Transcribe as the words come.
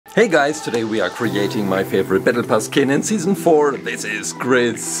Hey guys, today we are creating my favorite Battle Pass skin in Season 4. This is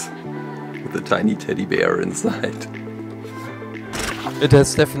Grizz, with a tiny teddy bear inside. It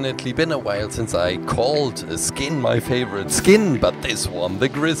has definitely been a while since I called a skin my favorite skin, but this one, the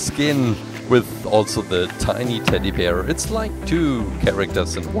Grizz skin, with also the tiny teddy bear. It's like two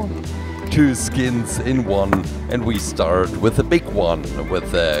characters in one. Two skins in one, and we start with a big one,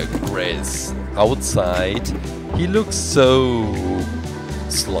 with the Grizz. Outside, he looks so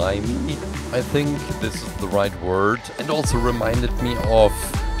slimy, I think this is the right word, and also reminded me of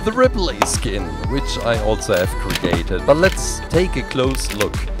the Ripley skin, which I also have created. But let's take a close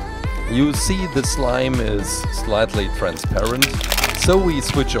look. You see the slime is slightly transparent, so we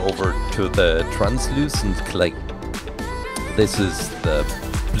switch over to the translucent clay. This is the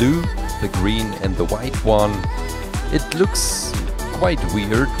blue, the green and the white one. It looks quite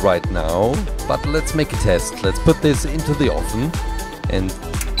weird right now, but let's make a test. Let's put this into the oven and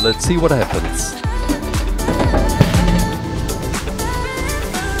let's see what happens.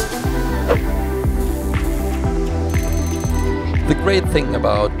 The great thing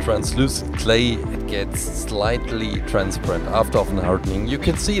about translucent clay, it gets slightly transparent after oven hardening. You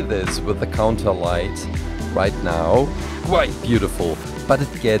can see this with the counter light right now. Quite beautiful, but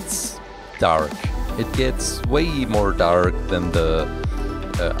it gets dark. It gets way more dark than the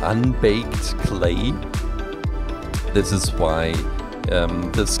unbaked clay. This is why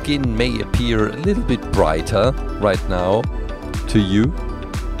the skin may appear a little bit brighter right now to you.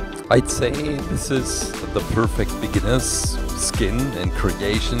 I'd say this is the perfect beginner's skin and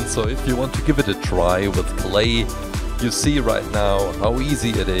creation, so if you want to give it a try with clay, you see right now how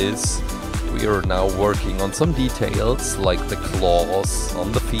easy it is. We are now working on some details like the claws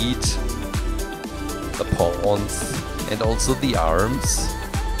on the feet, the paws and also the arms.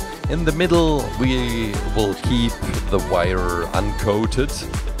 In the middle we will keep the wire uncoated,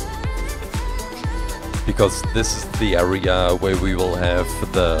 because this is the area where we will have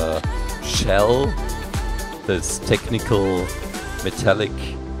the shell, this technical metallic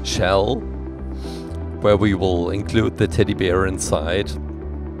shell, where we will include the teddy bear inside.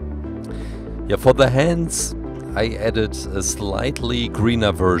 Yeah, for the hands I added a slightly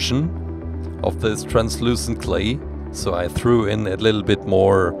greener version of this translucent clay, so I threw in a little bit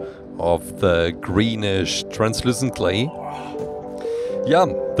more of the greenish translucent clay. Yeah,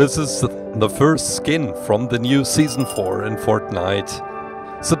 this is the first skin from the new Season 4 in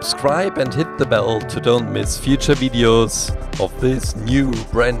Fortnite. Subscribe and hit the bell to don't miss future videos of this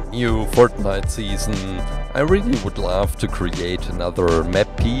brand new Fortnite season. I really would love to create another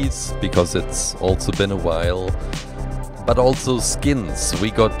map piece, because it's also been a while. But also skins.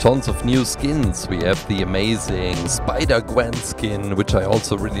 We got tons of new skins. We have the amazing Spider-Gwen skin, which I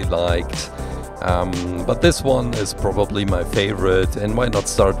also really liked. But this one is probably my favorite, and why not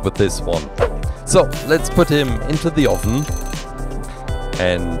start with this one? So let's put him into the oven.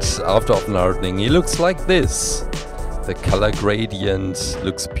 And after oven hardening, he looks like this. The color gradient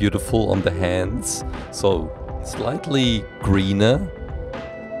looks beautiful on the hands, so slightly greener.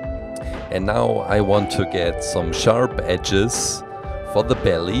 And now I want to get some sharp edges for the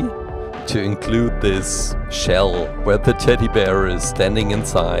belly to include this shell where the teddy bear is standing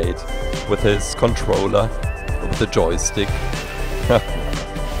inside with his controller, with the joystick.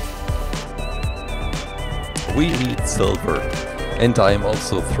 We need silver, and I'm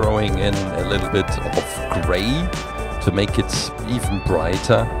also throwing in a little bit of gray to make it even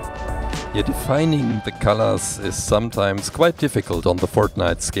brighter. Yeah, defining the colors is sometimes quite difficult on the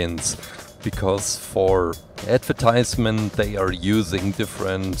Fortnite skins, because for advertisement they are using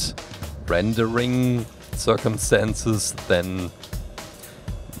different rendering circumstances than,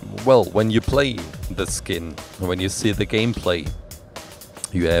 well, when you play the skin, when you see the gameplay.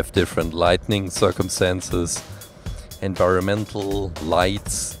 You have different lighting circumstances, environmental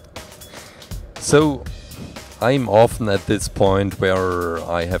lights. So I'm often at this point where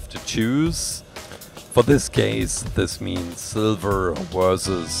I have to choose. For this case, this means silver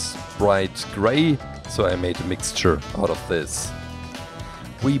versus bright gray, so I made a mixture out of this.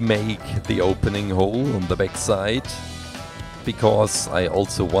 We make the opening hole on the back side, because I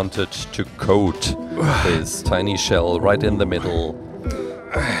also wanted to coat this tiny shell right in the middle.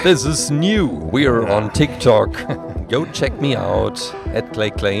 This is new. We are on TikTok. Go check me out at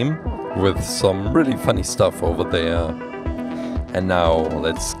ClayClaim with some really funny stuff over there. And now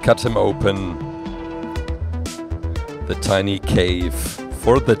let's cut him open. The tiny cave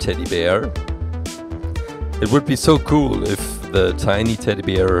for the teddy bear. It would be so cool if the tiny teddy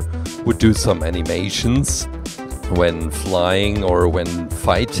bear would do some animations when flying or when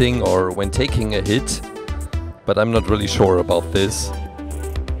fighting or when taking a hit, but I'm not really sure about this.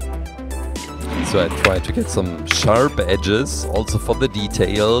 So I try to get some sharp edges, also for the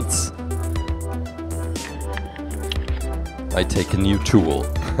details. I take a new tool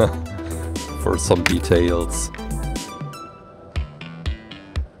for some details.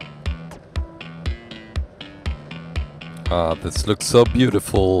 Ah, this looks so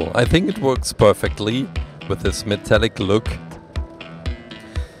beautiful. I think it works perfectly with this metallic look.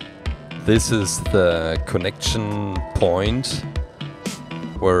 This is the connection point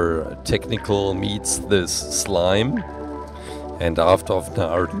where technical meets this slime. And after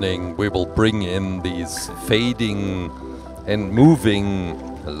hardening, we will bring in these fading and moving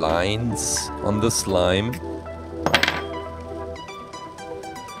lines on the slime.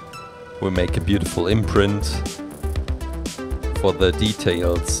 We make a beautiful imprint for the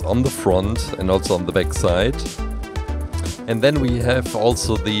details on the front and also on the back side. And then we have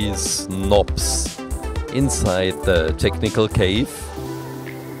also these knobs inside the technical cave.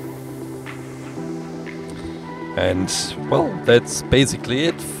 And well, that's basically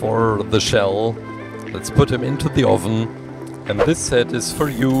it for the shell. Let's put him into the oven. And this set is for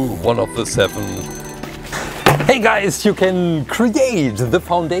you, one of the 7. Hey guys, you can create the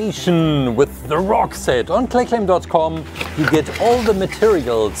foundation with the rock set on ClayClaim.com. You get all the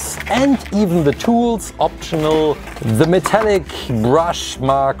materials and even the tools optional. The metallic brush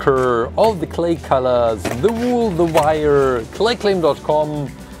marker, all the clay colors, the wool, the wire,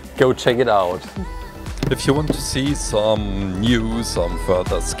 ClayClaim.com. Go check it out. If you want to see some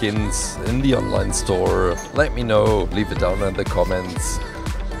further skins in the online store, let me know, leave it down in the comments.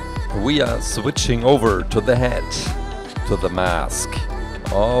 We are switching over to the head, to the mask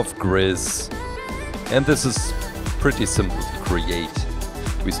of Grizz. And this is pretty simple to create.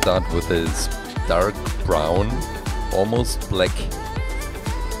 We start with this dark brown, almost black.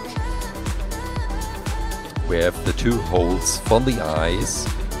 We have the 2 holes for the eyes.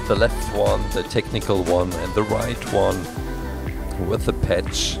 The left one, the technical one, and the right one with the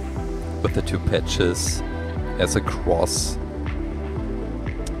patch, with the 2 patches as a cross.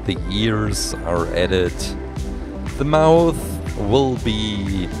 The ears are added. The mouth will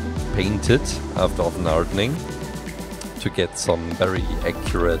be painted after oven hardening to get some very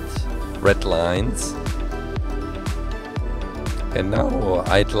accurate red lines. And now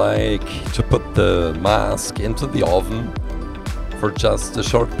I'd like to put the mask into the oven for just a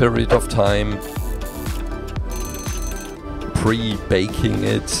short period of time, pre-baking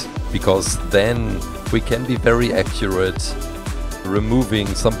it, because then we can be very accurate, removing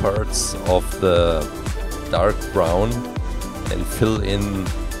some parts of the dark brown and fill in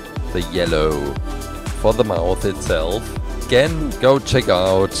the yellow for the mouth itself. Again, go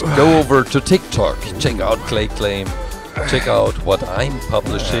over to TikTok, check out ClayClaim, check out what I'm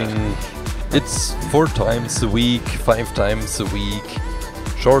publishing. It's 4 times a week, 5 times a week,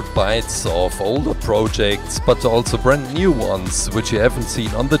 short bites of older projects, but also brand new ones, which you haven't seen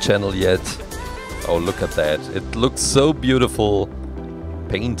on the channel yet. Oh, look at that. It looks so beautiful,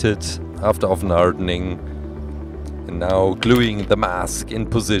 painted after oven hardening. And now gluing the mask in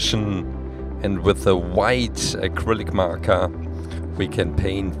position, and with a white acrylic marker, we can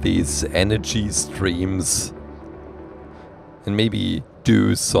paint these energy streams and maybe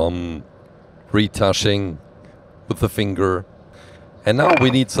do some retouching with the finger. And now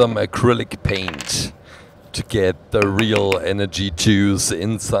we need some acrylic paint to get the real energy juice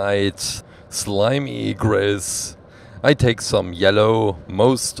inside slimy Grizz. I take some yellow,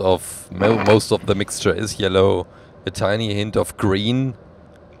 most of the mixture is yellow, a tiny hint of green,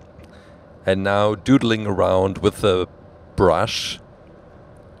 and now doodling around with a brush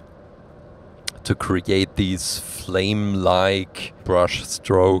to create these flame-like brush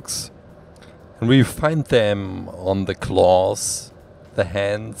strokes. And we find them on the claws, the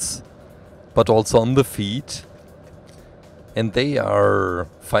hands, but also on the feet. And they are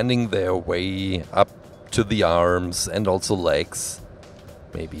finding their way up to the arms and also legs.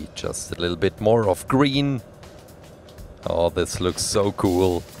 Maybe just a little bit more of green. Oh, this looks so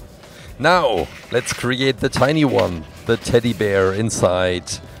cool. Now, let's create the tiny one, the teddy bear inside.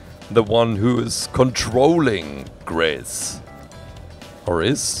 The one who is controlling Grizz. Or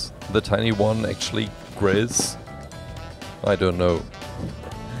is the tiny one actually Grizz? I don't know.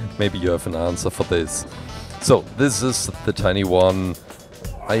 Maybe you have an answer for this. So, this is the tiny one.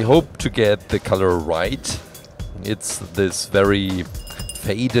 I hope to get the color right. It's this very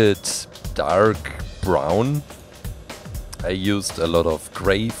faded dark brown. I used a lot of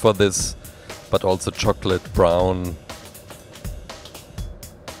gray for this, but also chocolate brown.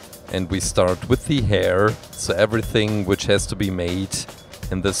 And we start with the hair, so everything which has to be made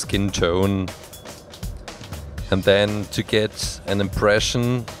in the skin tone. And then to get an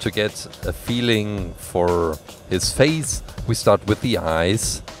impression, to get a feeling for his face, we start with the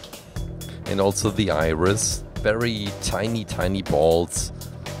eyes and also the iris. Very tiny, tiny balls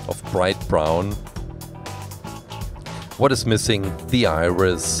of bright brown. What is missing? The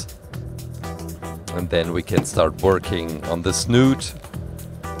iris. And then we can start working on the snoot.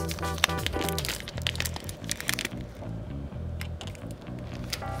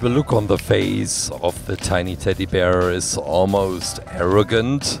 The look on the face of the tiny teddy bear is almost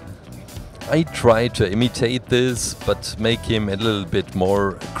arrogant. I try to imitate this, but make him a little bit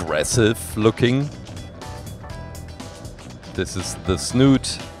more aggressive looking. This is the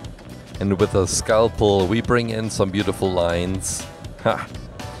snoot, and with a scalpel we bring in some beautiful lines. Ha!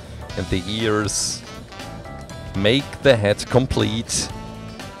 And the ears make the head complete.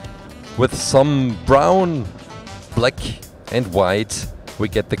 With some brown, black and white, we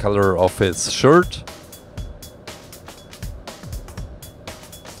get the color of his shirt.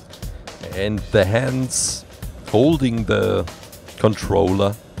 And the hands holding the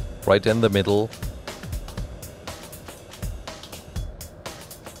controller right in the middle.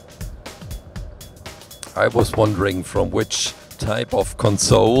 I was wondering from which type of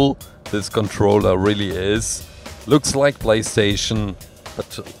console this controller really is. Looks like PlayStation,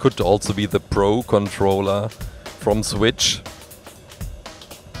 but could also be the Pro controller from Switch.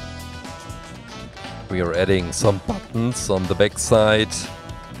 We are adding some buttons on the back side.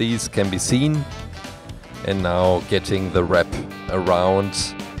 These can be seen. And now getting the wrap around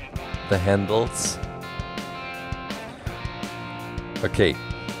the handles. Okay,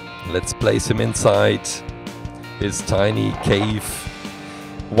 let's place him inside his tiny cave.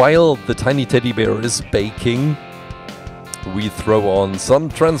 While the tiny teddy bear is baking, we throw on some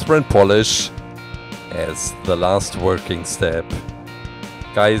transparent polish as the last working step.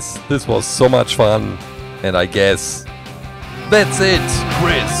 Guys, this was so much fun, and I guess that's it,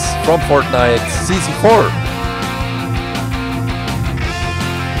 Grizz from Fortnite Season 4.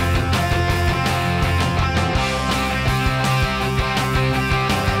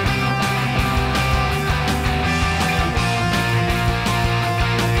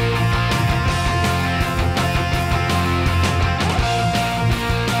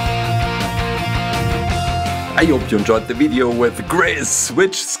 I hope you enjoyed the video with Grriz.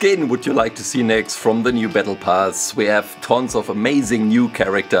 Which skin would you like to see next from the new Battle Pass? We have tons of amazing new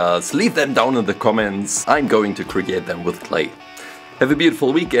characters. Leave them down in the comments. I'm going to create them with Clay. Have a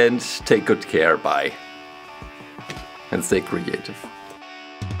beautiful weekend. Take good care. Bye. And stay creative.